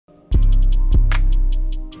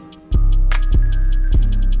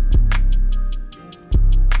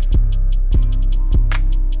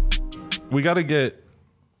we got to get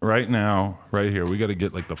right now, right here. We got to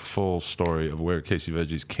get like the full story of where Casey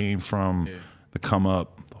Veggies came from, the come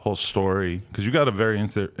up, the whole story, because you got a very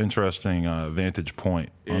interesting vantage point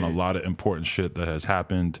on a lot of important shit that has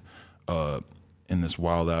happened in this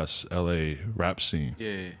wild ass LA rap scene.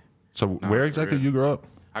 Yeah. So where exactly you grew up?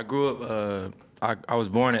 I grew up. I was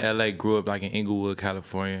born in LA. Grew up like in Inglewood,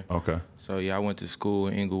 California. Okay. So yeah, I went to school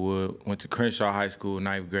in Inglewood. Went to Crenshaw High School,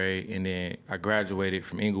 9th grade, and then I graduated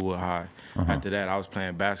from Inglewood High. After that, I was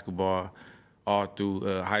playing basketball all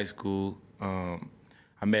through high school.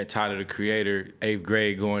 I met Tyler, the Creator, 8th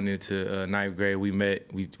grade, going into 9th grade. We met.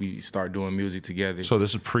 We started doing music together. So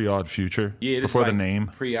this is pre-Odd Future? Yeah, this before is like the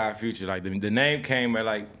name? Pre-Odd Future. Like the name came at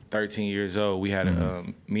like 13 years old. We had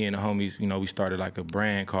me and the homies, you know, we started like a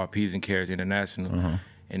brand called Peas and Carrots International.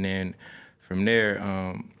 And then from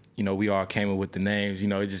there, you know, we all came up with the names. You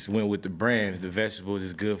know, it just went with the brands. The vegetables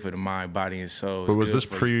is good for the mind, body, and soul. But was this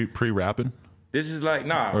pre-rapping? This is like,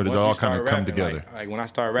 nah. Or did it all kind of come together? Like when I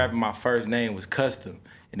started rapping, my first name was Custom.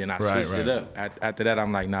 And then I switched it up. After that,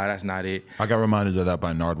 I'm like, nah, that's not it. I got reminded of that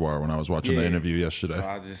by Nardwar when I was watching the interview yesterday. So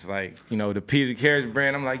I just like, you know, the Peas and Carrots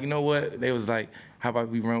brand, I'm like, you know what? They was like, how about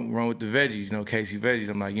we run with the Veggies, you know, Casey Veggies.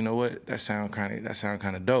 I'm like, you know what? That sound kind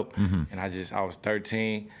of dope. And I was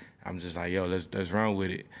 13. I'm just like, yo, let's run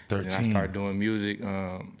with it. 13. And I started doing music.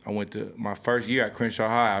 I went to my first year at Crenshaw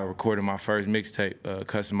High. I recorded my first mixtape,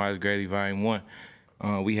 Customized Grady Volume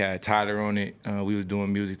 1. We had Tyler on it. We was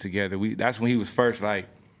doing music together. That's when he was first like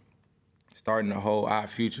starting the whole Odd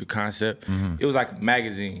Future concept. It was like a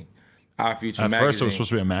magazine. Odd Future magazine. At first, it was supposed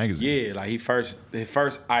to be a magazine. Yeah, like his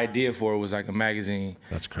first idea for it was like a magazine.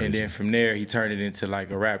 That's crazy. And then from there, he turned it into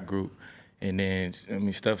like a rap group. And then, I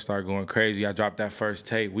mean, stuff started going crazy. I dropped that first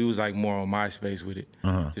tape. We was like more on MySpace with it.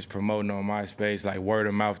 Just promoting on MySpace, like word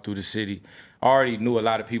of mouth through the city. I already knew a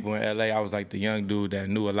lot of people in LA. I was like the young dude that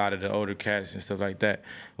knew a lot of the older cats and stuff like that.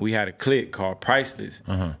 We had a clique called Priceless.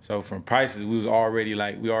 So from Priceless, we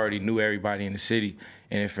already knew everybody in the city.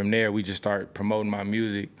 And then from there, we just started promoting my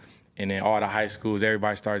music. And then all the high schools,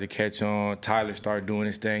 everybody started to catch on. Tyler started doing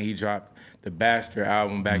his thing. He dropped the Bastard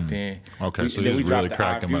album back then. Okay, so he was really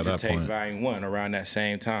cracking by that point. Volume 1 around that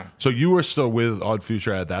same time. So you were still with Odd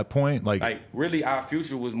Future at that point? Like really, Odd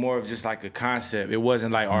Future was more of just like a concept. It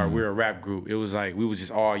wasn't like, all right, we're a rap group. It was like we was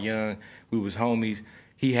just all young. We was homies.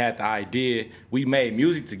 He had the idea. We made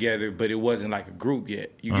music together, but it wasn't like a group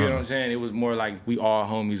yet. You get what I'm saying? It was more like we all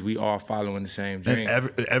homies. We all following the same dream.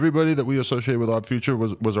 And everybody that we associate with Odd Future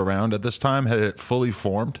was around at this time? Had it fully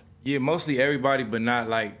formed? Yeah, mostly everybody, but not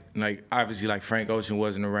like obviously like Frank Ocean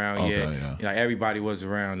wasn't around yet. Yeah. Like everybody was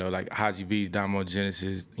around though, like Haji B's, Damo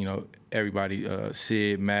Genesis, you know, everybody,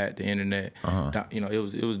 Sid, Matt, the internet. You know,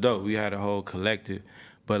 it was dope. We had a whole collective,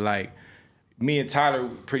 but like me and Tyler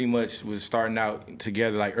pretty much was starting out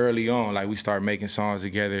together like early on. Like we started making songs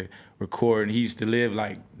together, recording. He used to live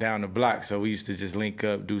like down the block, so we used to just link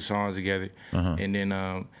up, do songs together, and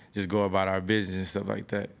then just go about our business and stuff like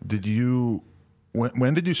that. Did you?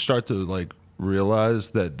 When did you start to like realize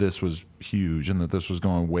that this was huge and that this was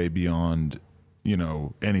going way beyond, you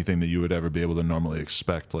know, anything that you would ever be able to normally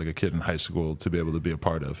expect, like a kid in high school to be able to be a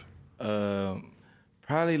part of?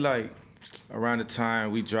 Probably like around the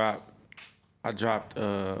time I dropped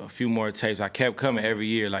a few more tapes. I kept coming every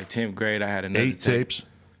year. Like 10th grade, I had another 8 tapes.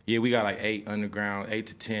 Yeah, we got like 8 to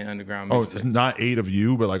 10 underground mixtapes. Mixtapes. Not 8 of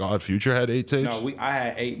you, but like Odd Future had 8 tapes? No, I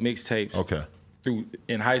had 8 mixtapes. Okay.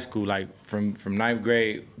 In high school, like from 9th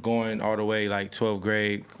grade going all the way like 12th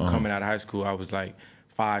grade, coming out of high school, I was like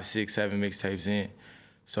 5, 6, 7 mixtapes in.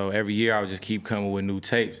 So every year I would just keep coming with new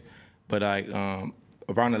tapes. But like around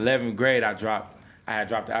 11th grade, I had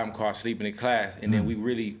dropped the album called Sleeping in Class, and then we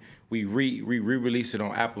re-released it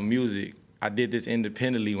on Apple Music. I did this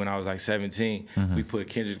independently when I was like 17. We put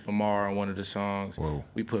Kendrick Lamar on one of the songs. Whoa.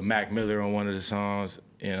 We put Mac Miller on one of the songs,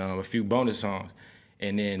 and a few bonus songs.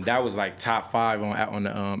 And then that was like top 5 on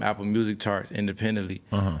the Apple Music charts independently.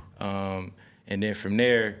 And then from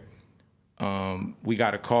there, we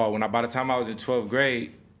got a call. By the time I was in 12th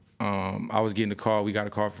grade, I was getting a call. We got a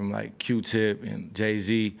call from like Q-Tip and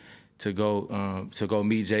Jay-Z to go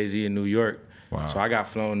meet Jay-Z in New York. Wow. So I got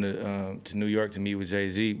flown to New York to meet with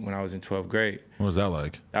Jay-Z when I was in 12th grade. What was that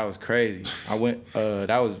like? That was crazy. I went.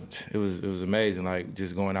 It was amazing. Like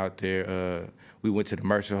just going out there. We went to the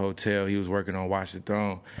Mercer Hotel. He was working on Watch the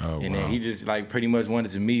Throne. Oh, and wow. then he just like pretty much wanted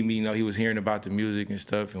to meet me. You know, he was hearing about the music and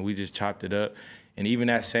stuff, and we just chopped it up. And even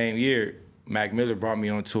that same year, Mac Miller brought me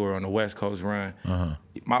on tour on the West Coast run.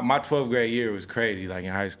 My 12th grade year was crazy, like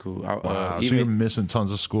in high school. Wow, so you're missing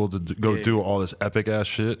tons of school to go do all this epic ass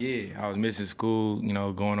shit? Yeah, I was missing school, you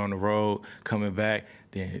know, going on the road, coming back.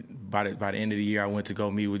 Then by the end of the year, I went to go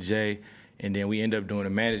meet with Jay. And then we ended up doing a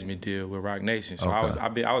management deal with Rock Nation. So I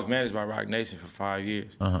was managed by Rock Nation for 5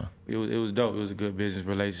 years. It was dope. It was a good business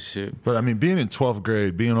relationship. But I mean, being in 12th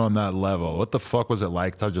grade, being on that level, what the fuck was it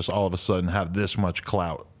like to just all of a sudden have this much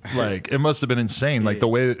clout? Like, it must have been insane. Like the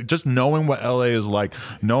way, just knowing what LA is like,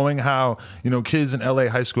 knowing how, you know, kids in LA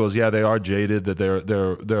high schools, yeah, they are jaded, that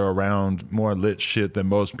they're around more lit shit than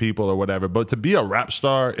most people or whatever. But to be a rap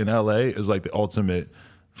star in LA is like the ultimate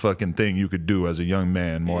fucking thing you could do as a young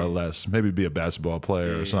man, more or less. Maybe be a basketball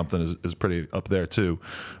player or something is pretty up there too.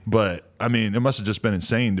 But I mean, it must have just been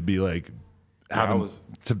insane to be like having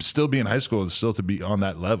to still be in high school and still to be on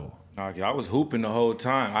that level. I was hooping the whole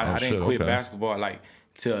time. I didn't quit basketball like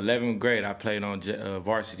till 11th grade. I played on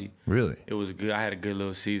varsity. Really? It was I had a good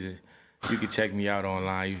little season. You can check me out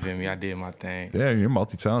online. You feel me? I did my thing. Yeah, you're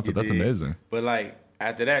multi-talented. That's amazing. But like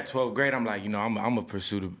after that, 12th grade, I'm like, you know, I'm gonna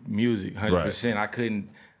pursue the music 100%. I couldn't.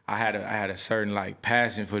 I had a certain like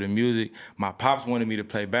passion for the music. My pops wanted me to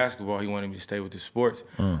play basketball. He wanted me to stay with the sports.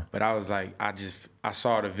 But I was like, I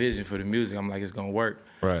saw the vision for the music. I'm like, it's gonna work.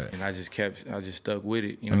 Right. And I just stuck with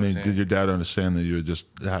it. You know what I'm saying? Did your dad understand that you had just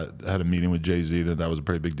had a meeting with Jay-Z, that was a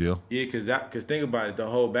pretty big deal? Yeah, cause think about it, the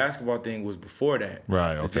whole basketball thing was before that.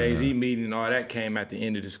 Right. The Jay-Z meeting and all that came at the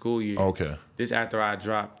end of the school year. Okay. This after I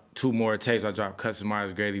dropped 2 more tapes. I dropped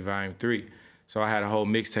Customized Greatly Volume 3. So I had a whole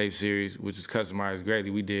mixtape series, which was Customized Greatly.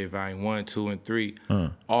 We did Volume 1, 2, and 3,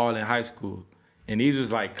 all in high school. And these was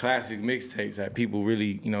like classic mixtapes that people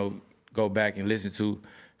really, you know, go back and listen to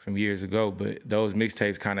from years ago. But those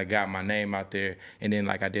mixtapes kind of got my name out there. And then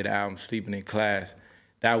like I did an album, Sleeping in Class.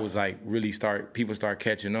 That was like really people start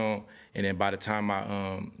catching on. And then by the time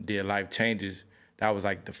I did Life Changes, that was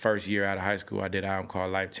like the first year out of high school. I did an album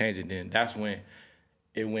called Life Changes. Then that's when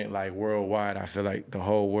it went like worldwide. I feel like the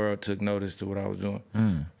whole world took notice to what I was doing.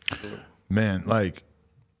 Man, like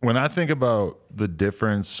when I think about the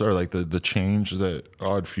difference or like the change that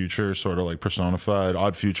Odd Future sort of like personified,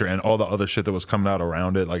 Odd Future and all the other shit that was coming out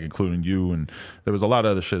around it, like including you, and there was a lot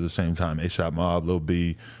of other shit at the same time. ASAP Mob, Lil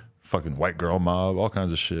B, fucking White Girl Mob, all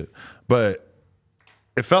kinds of shit. But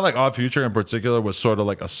it felt like Odd Future in particular was sort of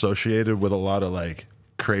like associated with a lot of like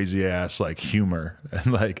crazy ass like humor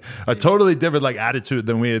and like a totally different like attitude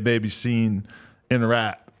than we had maybe seen in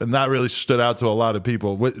rap, and that really stood out to a lot of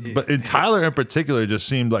people. But in Tyler in particular, it just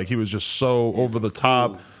seemed like he was just so over the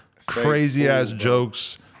top, crazy ass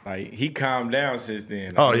jokes. Like he calmed down since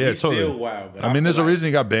then. Oh yeah, he's totally. Still wild, but I mean, there's a reason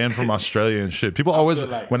he got banned from Australia and shit. People always,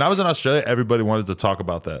 when I was in Australia, everybody wanted to talk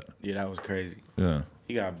about that. Yeah, that was crazy. Yeah,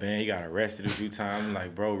 he got banned. He got arrested a few times. I'm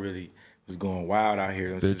like, bro, really was going wild out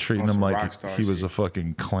here. They're treating him like he was a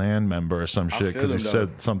fucking Klan member or some shit because he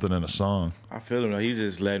said something in a song. I feel him though. He's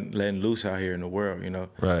just letting loose out here in the world, you know.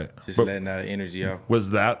 Right. Just letting that energy out.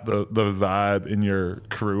 Was that the vibe in your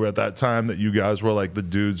crew at that time, that you guys were like the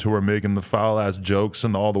dudes who were making the foul ass jokes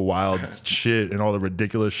and all the wild shit and all the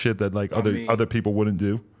ridiculous shit that like other people wouldn't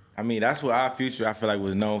do? I mean, that's what Our Future I feel like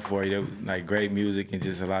was known for. You know, like great music and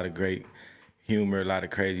just a lot of great humor, a lot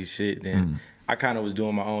of crazy shit. Then I kind of was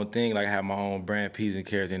doing my own thing. Like I had my own brand, Peas and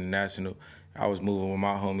Carrots International. I was moving with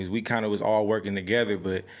my homies. We kind of was all working together,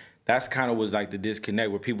 but that's kind of was like the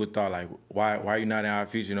disconnect where people thought like, why are you not in Our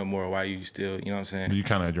Future no more? Why are you still, you know what I'm saying? You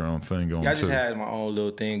kind of had your own thing going. Yeah, I just had my own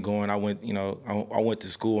little thing going. I went, you know, I went to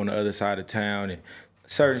school on the other side of town and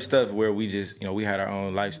certain stuff where we just, you know, we had our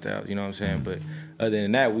own lifestyles, you know what I'm saying? But other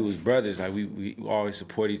than that, we was brothers. Like we always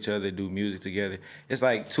support each other, do music together. It's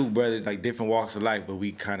like two brothers, like different walks of life, but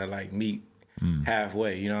we kind of like meet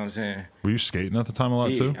halfway, you know what I'm saying? Were you skating at the time a lot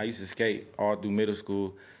too? I used to skate all through middle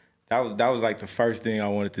school. That was like the first thing I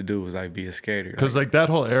wanted to do was like be a skater. Because like that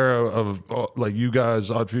whole era of like you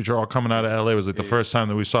guys, Odd Future, all coming out of LA was like the first time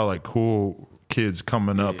that we saw like cool kids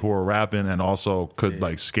coming up who were rapping and also could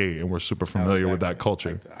like skate, and we're super familiar with that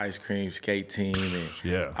culture. Like the ice cream skate team,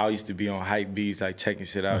 and I used to be on hype beats, like checking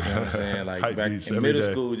shit out. You know what I'm saying? Like back in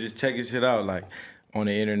middle school, just checking shit out, like on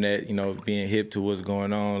the internet. You know, being hip to what's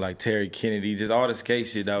going on, like Terry Kennedy, just all the skate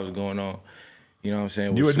shit that was going on. You know what I'm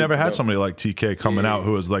saying? You had never had somebody like TK coming out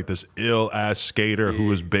who was like this ill-ass skater who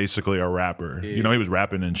was basically a rapper. You know, he was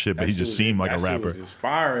rapping and shit, but he just seemed like a rapper. That was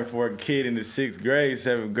inspiring for a kid in the 6th grade,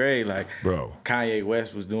 7th grade. Like, bro, Kanye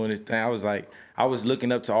West was doing his thing. I was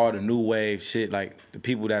looking up to all the new wave shit, like the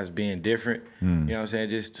people that's being different. You know what I'm saying?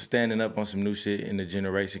 Just standing up on some new shit in the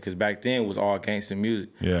generation. Because back then it was all gangster music.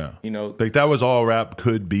 Yeah. You know? Like that was all rap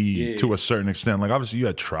could be to a certain extent. Like obviously you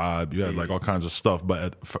had Tribe, you had like all kinds of stuff.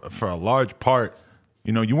 But for a large part,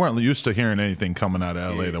 you know, you weren't used to hearing anything coming out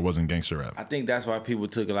of LA that wasn't gangster rap. I think that's why people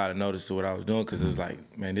took a lot of notice to what I was doing. Because it was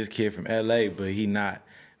like, man, this kid from LA, but he not,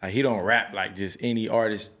 like he don't rap like just any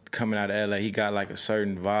artist coming out of LA, he got like a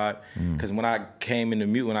certain vibe. Cause when I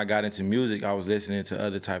got into music, I was listening to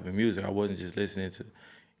other type of music. I wasn't just listening to,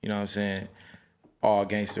 you know what I'm saying, all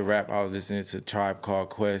gangster rap. I was listening to Tribe Called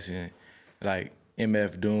Quest and like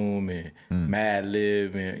MF Doom and Mad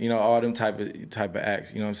Lib and, you know, all them type of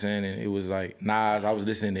acts, you know what I'm saying? And it was like Nas. I was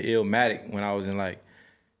listening to Illmatic when I was in like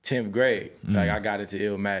 10th grade. Like I got into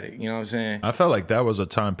Illmatic, you know what I'm saying? I felt like that was a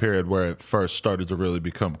time period where it first started to really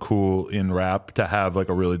become cool in rap to have like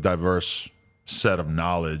a really diverse set of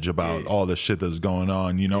knowledge about all the shit that's going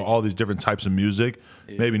on, you know, all these different types of music.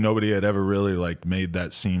 Maybe nobody had ever really like made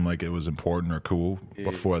that seem like it was important or cool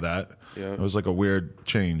before that. It was like a weird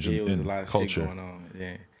change it was in a lot of culture. shit going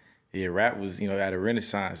on. Yeah, rap was, you know, at a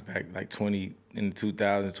renaissance back like in the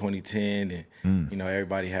 2000s, 2010, and you know,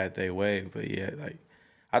 everybody had their wave. But yeah, like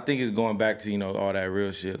I think it's going back to, you know, all that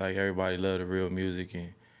real shit. Like everybody love the real music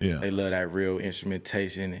and they love that real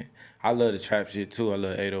instrumentation. And I love the trap shit too. I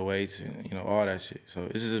love 808s and, you know, all that shit. So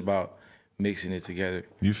it's just about mixing it together.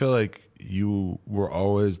 You feel like you were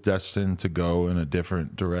always destined to go in a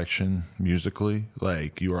different direction musically?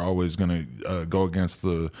 Like you were always going to go against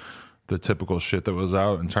the typical shit that was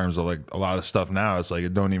out in terms of like a lot of stuff now. It's like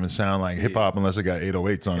it don't even sound like hip hop unless it got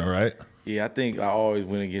 808s on it, right? Yeah, I think I always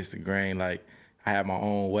went against the grain. Like I had my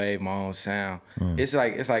own wave, my own sound. It's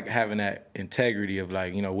like having that integrity of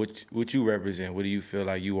like, you know, what you represent. What do you feel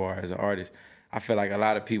like you are as an artist? I feel like a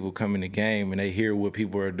lot of people come in the game and they hear what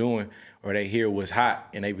people are doing or they hear what's hot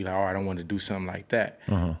and they be like, all right, I want to do something like that.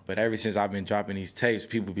 But ever since I've been dropping these tapes,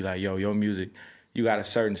 people be like, yo, your music, you got a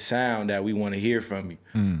certain sound that we want to hear from you.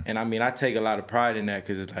 And I mean, I take a lot of pride in that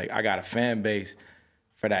because it's like I got a fan base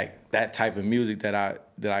for that type of music that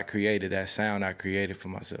I created, that sound I created for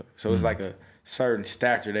myself. So it's like a certain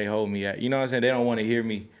stature they hold me at. You know what I'm saying? They don't want to hear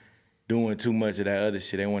me doing too much of that other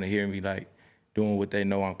shit. They want to hear me like doing what they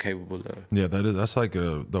know I'm capable of. Yeah, that's like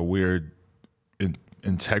the weird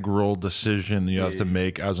integral decision you have to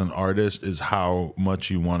make as an artist is how much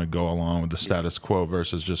you want to go along with the status quo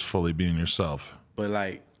versus just fully being yourself. But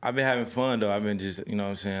like I've been having fun though. I've been just, you know what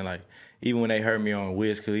I'm saying, like even when they heard me on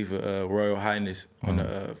Wiz Khalifa Royal Highness on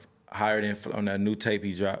the Higher Than on that new tape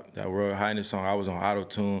he dropped, that Royal Highness song, I was on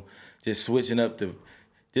auto-tune, just switching up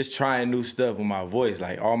just trying new stuff with my voice.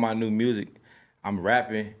 Like all my new music, I'm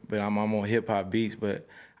rapping, but I'm on hip hop beats, but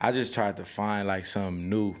I just tried to find like something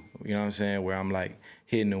new, you know what I'm saying, where I'm like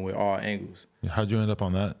hitting them with all angles. How'd you end up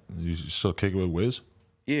on that? You still kick it with Wiz?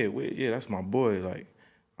 Yeah, that's my boy. Like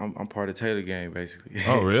I'm part of Taylor Gang basically.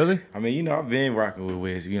 Oh really? I mean, you know, I've been rocking with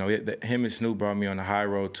Wiz. You know, him and Snoop brought me on the High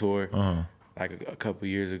Road tour like a couple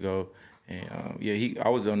years ago, and I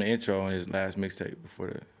was on the intro on his last mixtape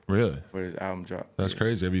before his album dropped. That's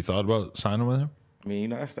crazy. Have you thought about signing with him? I mean, you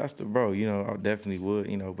know, that's the bro. You know, I definitely would.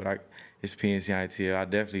 You know, but it's PNCITL. I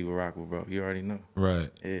definitely would rock with bro. You already know.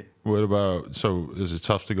 Right. Yeah. What about? So, is it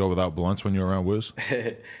tough to go without blunts when you're around Wiz?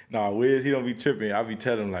 Nah, Wiz, he don't be tripping. I be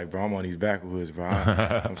telling him like, bro, I'm on these backwoods, bro.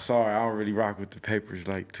 I'm sorry, I don't really rock with the papers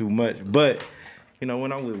like too much. But you know,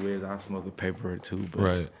 when I'm with Wiz, I smoke a paper or two. But,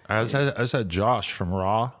 right. I just had Josh from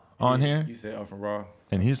Raw on here. You said from Raw.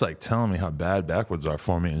 And he's like telling me how bad backwoods are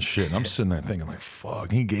for me and shit. And I'm sitting there thinking like,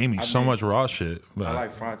 fuck, he gave me so much raw shit. But I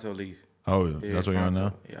like Fronto leaves. Oh, yeah, that's what you're on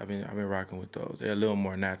now? Yeah, I've been rocking with those. They're a little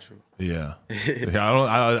more natural. Yeah.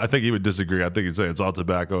 I think he would disagree. I think he'd say it's all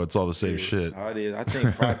tobacco, it's all the same shit. Oh, it is. I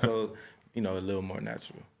think Fronto, you know, a little more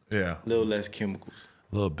natural. Yeah. A little less chemicals.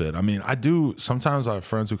 A little bit. I mean, sometimes I have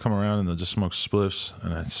friends who come around and they'll just smoke spliffs,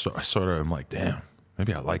 and I sort of am like, damn,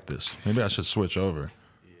 maybe I like this. Maybe I should switch over.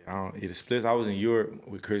 The splits. I was in Europe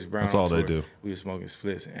with Chris Brown. That's all they do. We were smoking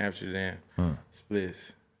splits in Amsterdam.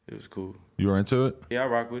 Splits. It was cool. You were into it? Yeah, I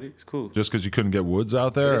rock with it. It's cool. Just because you couldn't get woods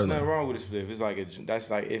out there? There's nothing wrong with a spliff. It's like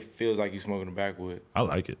it feels like you smoking a backwood. I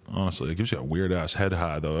like it, honestly. It gives you a weird ass head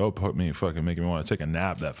high though. It'll put me making me want to take a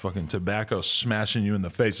nap. That fucking tobacco smashing you in the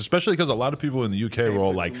face, especially because a lot of people in the UK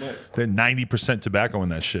roll like they're 90% tobacco in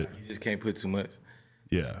that shit. You just can't put too much.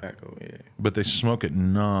 Yeah. Tobacco, yeah. But they smoke it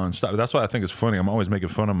non-stop. That's why I think it's funny. I'm always making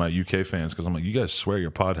fun of my UK fans because I'm like, you guys swear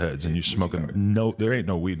you're potheads and you're smoking. There ain't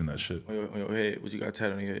no weed in that shit. On your head, what you got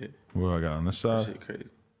tatted on your head? What do I got on this side? That shit crazy.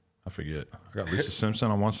 I forget. I got Lisa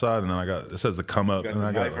Simpson on one side, and then it says the come up. You got and the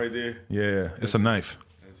I knife got right there? Yeah, it's a knife.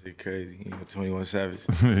 That shit crazy. You got 21 Savage.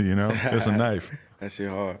 You know, it's a knife. That shit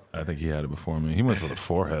hard. I think he had it before me. He went for the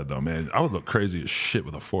forehead though, man. I would look crazy as shit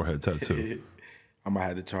with a forehead tattoo. I might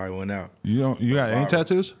have to try one out. You got any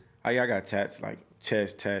tattoos? I got tats, like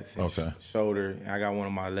chest tats and shoulder. I got one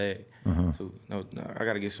on my leg too. No, I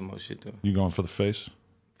got to get some more shit though. You going for the face?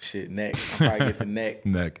 Shit, neck. I probably get the neck.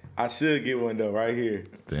 Neck. I should get one though, right here.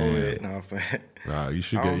 Damn. No, I'm playing. Wow, you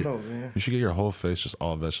should I get. don't know, man. You should get your whole face just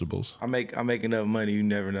all vegetables. I make enough money. You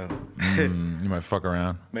never know. You might fuck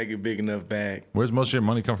around. Make a big enough bag. Where's most of your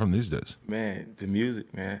money come from these days? Man, the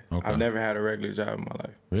music, man. Okay. I've never had a regular job in my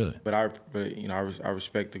life. Really? But I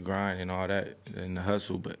respect the grind and all that and the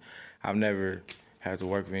hustle. But I've never had to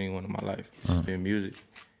work for anyone in my life. It's just been music.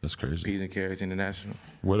 That's crazy. Peas and Carrots International.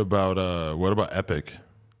 What about Epic?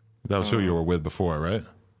 That was who you were with before, right?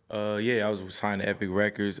 Yeah, I was signed to Epic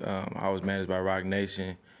Records. I was managed by Rock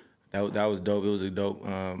Nation. That was dope. It was a dope,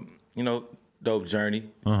 dope journey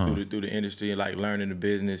through the industry and like learning the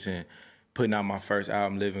business and putting out my first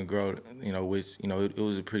album, Live and Grow. Which it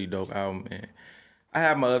was a pretty dope album. And I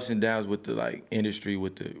had my ups and downs with the like industry,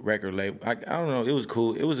 with the record label. I don't know. It was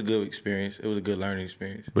cool. It was a good experience. It was a good learning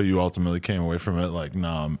experience. But you ultimately came away from it like,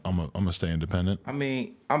 nah, I'm gonna stay independent. I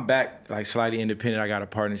mean, I'm back like slightly independent. I got a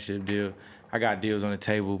partnership deal. I got deals on the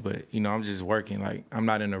table, but I'm just working. Like I'm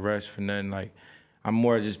not in a rush for nothing. Like I'm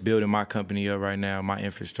more just building my company up right now, my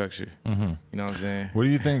infrastructure. You know what I'm saying? What do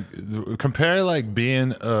you think? Compare like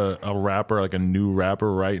being a rapper, like a new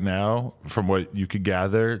rapper right now, from what you could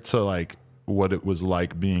gather, to like what it was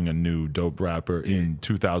like being a new dope rapper in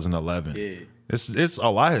 2011. Yeah. It's a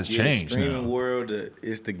lot has changed. The streaming now. world,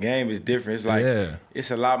 the game is different. It's like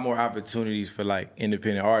it's a lot more opportunities for like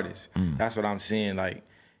independent artists. That's what I'm seeing. Like,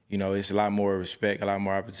 it's a lot more respect, a lot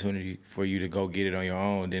more opportunity for you to go get it on your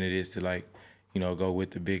own than it is to like, go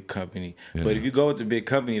with the big company. Yeah. But if you go with the big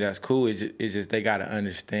company, that's cool. It's just they gotta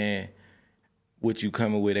understand what you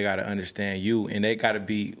coming with. They gotta understand you, and they gotta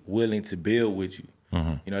be willing to build with you.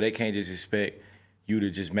 They can't just expect you to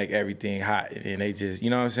just make everything hot, and they just,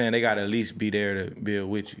 what I'm saying? They gotta at least be there to build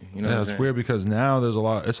with you. You know what I'm saying? It's weird because now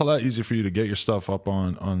it's a lot easier for you to get your stuff up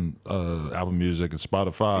on Apple Music and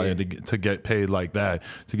Spotify and to get paid like that,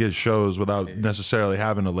 to get shows without necessarily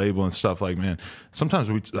having a label and stuff. Like, man, sometimes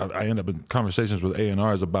I end up in conversations with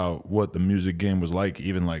A&Rs about what the music game was like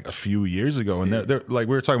even like a few years ago, and they're like,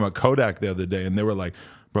 we were talking about Kodak the other day, and they were like,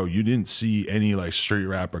 bro, you didn't see any like street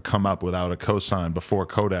rapper come up without a cosign before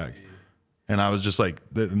Kodak. And I was just like,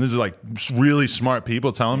 and this is like really smart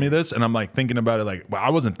people telling me this, and I'm like thinking about it like, well, I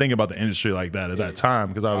wasn't thinking about the industry like that at that time,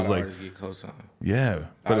 because I was like, artists get cosigns. Yeah,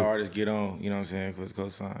 a lot of artists get on, you know what I'm saying, with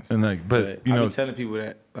cosigns. And like, but I be telling people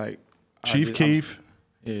that like Chief Keef,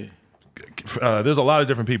 yeah. There's a lot of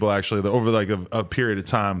different people actually that over like a period of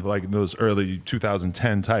time, like those early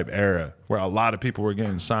 2010 type era, where a lot of people were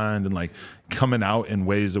getting signed and like coming out in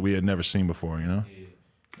ways that we had never seen before,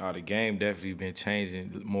 The game definitely been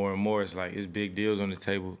changing more and more. It's like, it's big deals on the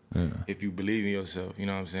table if you believe in yourself. You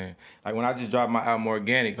know what I'm saying? Like when I just dropped my album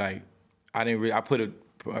Organic, like I put a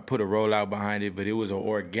rollout behind it, but it was an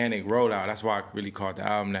organic rollout. That's why I really called the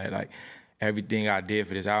album that. Like everything I did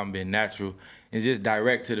for this album been natural and just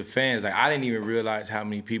direct to the fans. Like I didn't even realize how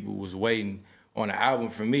many people was waiting on an album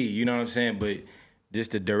for me. You know what I'm saying? But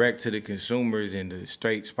just the direct to the consumers and the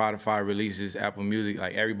straight Spotify releases, Apple Music,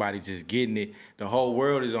 like everybody just getting it. The whole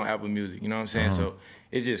world is on Apple Music, you know what I'm saying? So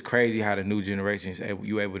it's just crazy how the new generation is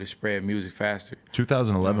able to spread music faster.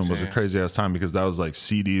 2011 was a crazy ass time because that was like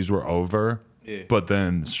CDs were over, but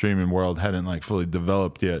then the streaming world hadn't like fully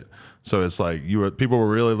developed yet. So it's like people were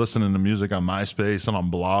really listening to music on MySpace and on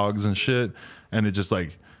blogs and shit, and it just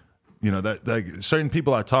like, that like certain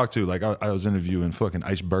people I talked to, like I was interviewing fucking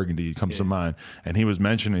Ice Burgundy comes to mind, and he was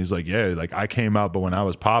mentioning, he's like, yeah, like I came out, but when I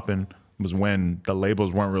was popping was when the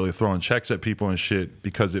labels weren't really throwing checks at people and shit,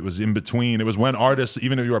 because it was in between. It was when artists,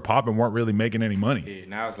 even if you were popping, weren't really making any money. Yeah,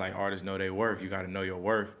 now it's like artists know their worth. You got to know your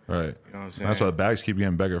worth. Right. You know what I'm saying? That's why the bags keep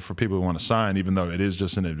getting bigger for people who want to sign, even though it is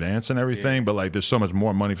just an advance and everything. But like, there's so much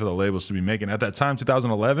more money for the labels to be making. At that time,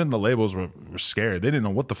 2011, the labels were scared. They didn't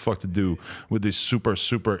know what the fuck to do with these super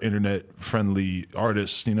internet friendly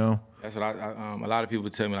artists. That's what a lot of people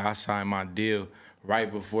tell me. Like, I signed my deal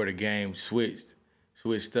right before the game switched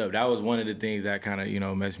up. That was one of the things that kind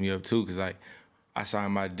of, messed me up too, because like I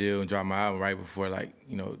signed my deal and dropped my album right before like,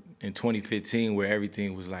 in 2015, where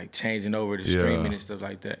everything was like changing over to streaming and stuff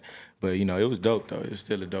like that. But, it was dope though. It was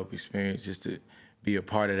still a dope experience just to be a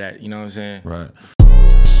part of that, you know what I'm saying? Right.